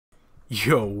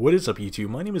Yo, what is up YouTube?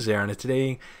 My name is Aaron, and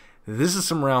today this is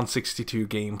some round 62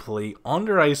 gameplay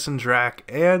under Eisendrach,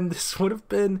 and this would have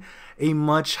been a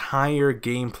much higher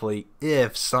gameplay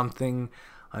if something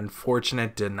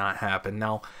unfortunate did not happen.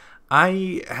 Now,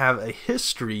 I have a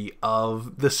history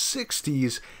of the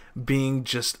 60s being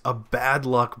just a bad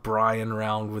luck Brian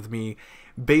round with me,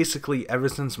 basically ever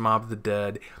since Mob of the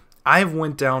Dead. I've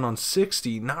went down on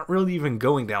 60, not really even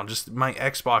going down, just my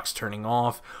Xbox turning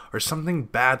off or something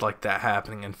bad like that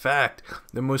happening. In fact,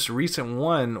 the most recent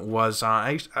one was,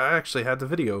 I actually had the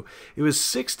video. It was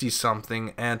 60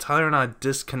 something and Tyler and I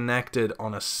disconnected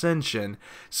on Ascension.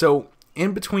 So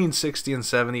in between 60 and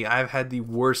 70, I've had the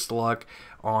worst luck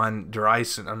on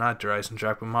not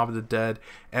Eisendrach, but Mob of the Dead.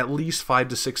 At least 5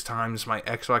 to 6 times my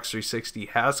Xbox 360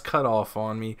 has cut off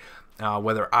on me.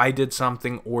 Whether I did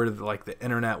something or like the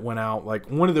internet went out, like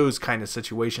one of those kind of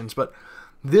situations. But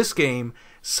this game,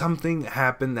 something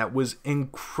happened that was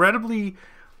incredibly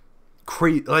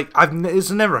crazy. Like it's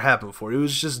never happened before. It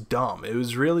was just dumb.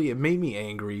 It made me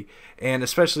angry, and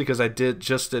especially because I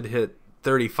just did hit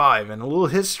 35. And a little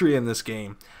history in this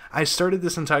game. I started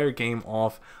this entire game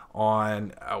off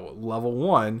on level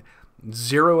 1,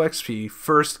 0 XP,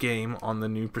 first game on the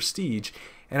new Prestige.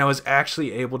 And I was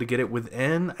actually able to get it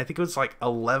within, I think it was like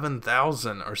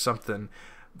 11,000 or something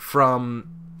from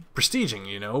prestiging,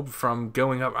 you know, from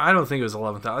going up. I don't think it was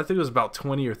 11,000. I think it was about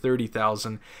 20 or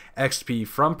 30,000 XP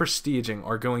from prestiging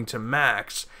or going to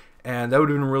max. And that would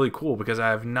have been really cool because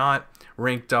I have not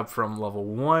ranked up from level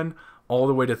 1 all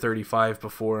the way to 35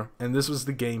 before. And this was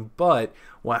the game. But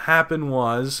what happened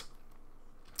was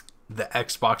the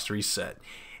Xbox reset.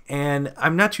 And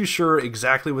I'm not too sure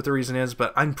exactly what the reason is,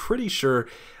 but I'm pretty sure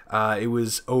it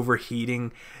was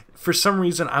overheating. For some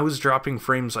reason, I was dropping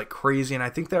frames like crazy, and I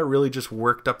think that really just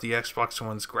worked up the Xbox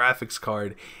One's graphics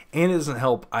card. And it doesn't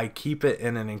help, I keep it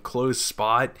in an enclosed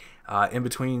spot in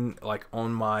between, like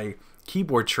on my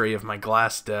keyboard tray of my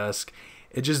glass desk.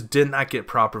 It just did not get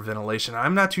proper ventilation.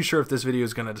 I'm not too sure if this video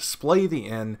is going to display the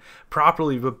end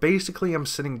properly, but basically I'm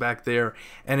sitting back there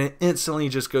and it instantly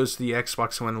just goes to the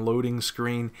Xbox One loading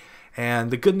screen.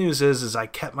 And the good news is I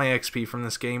kept my XP from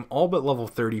this game, all but level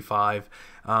 35.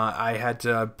 I had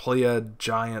to play a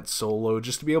giant solo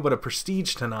just to be able to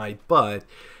prestige tonight, but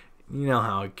you know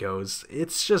how it goes.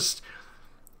 It's just,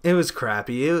 it was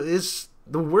crappy.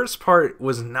 The worst part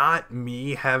was not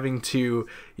me having to,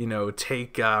 you know,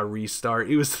 take a restart.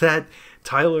 It was that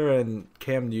Tyler and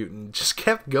Cam Newton just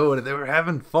kept going and they were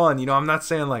having fun. You know, I'm not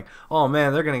saying like, oh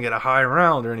man, they're going to get a high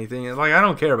round or anything. Like, I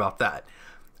don't care about that.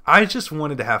 I just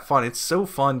wanted to have fun. It's so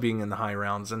fun being in the high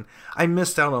rounds, and I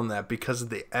missed out on that because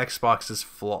of the Xbox's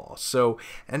flaw. So,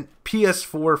 and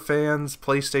PS4 fans,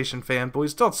 PlayStation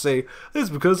fanboys, don't say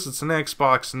it's because it's an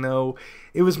Xbox. No,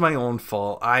 it was my own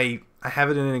fault. I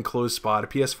have it in an enclosed spot. A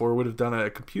PS4 would have done it.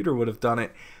 A computer would have done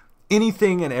it.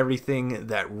 Anything and everything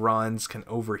that runs can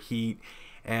overheat.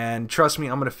 And trust me,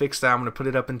 I'm going to fix that. I'm going to put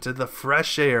it up into the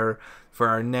fresh air for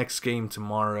our next game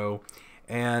tomorrow.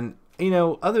 And you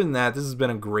know, other than that, this has been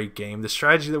a great game. The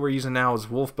strategy that we're using now is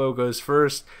Wolf Bow goes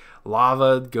first,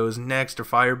 Lava goes next, or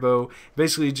Firebow.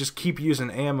 Basically, just keep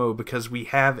using ammo because we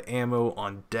have ammo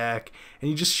on deck. And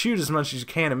you just shoot as much as you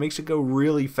can. It makes it go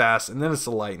really fast. And then it's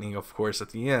the lightning, of course, at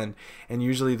the end. And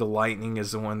usually the lightning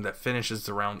is the one that finishes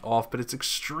the round off. But it's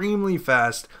extremely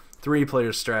fast.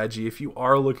 3-player strategy. If you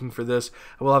are looking for this,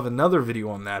 I will have another video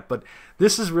on that, but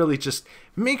this is really just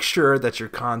make sure that your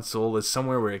console is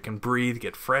somewhere where it can breathe,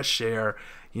 get fresh air.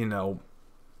 You know,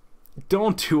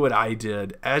 don't do what I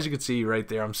did. As you can see right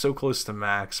there, I'm so close to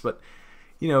max, but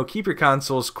you know, keep your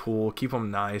consoles cool, keep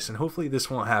them nice, and hopefully this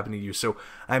won't happen to you. So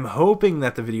I'm hoping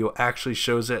that the video actually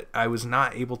shows it. I was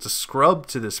not able to scrub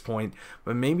to this point,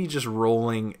 but maybe just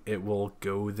rolling it will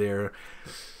go there.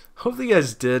 Hopefully you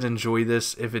guys did enjoy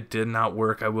this. If it did not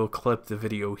work, I will clip the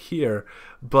video here.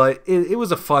 But it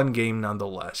was a fun game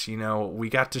nonetheless. You know, we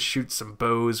got to shoot some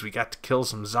bows. We got to kill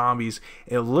some zombies.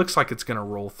 It looks like it's going to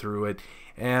roll through it.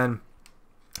 And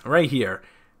right here,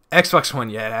 Xbox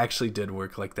One, yeah, it actually did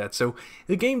work like that. So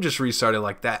the game just restarted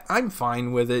like that. I'm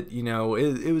fine with it. You know,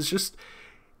 it was just...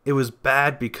 It was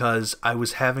bad because I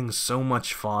was having so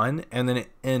much fun, and then it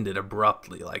ended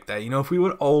abruptly like that. You know, if we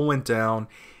would all went down,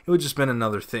 it would just been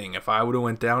another thing. If I would have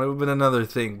went down, it would have been another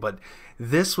thing. But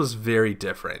this was very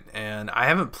different, and I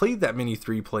haven't played that many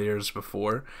 3 players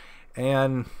before,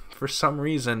 and for some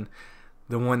reason,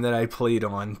 the one that I played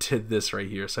on did this right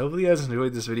here. So hopefully you guys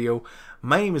enjoyed this video.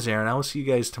 My name is Aaron. I will see you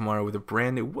guys tomorrow with a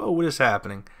brand new... Whoa, what is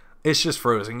happening? It's just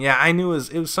frozen. Yeah, I knew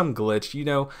it was some glitch. You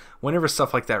know, whenever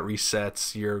stuff like that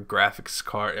resets, your graphics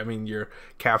card, I mean your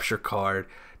capture card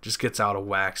just gets out of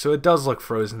whack. So it does look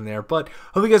frozen there. But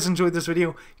hope you guys enjoyed this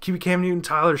video. Keep Cam Newton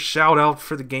Tyler shout out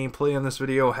for the gameplay on this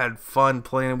video. Had fun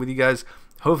playing with you guys.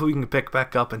 Hopefully we can pick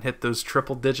back up and hit those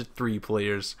triple digit 3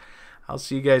 players. I'll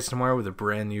see you guys tomorrow with a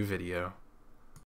brand new video.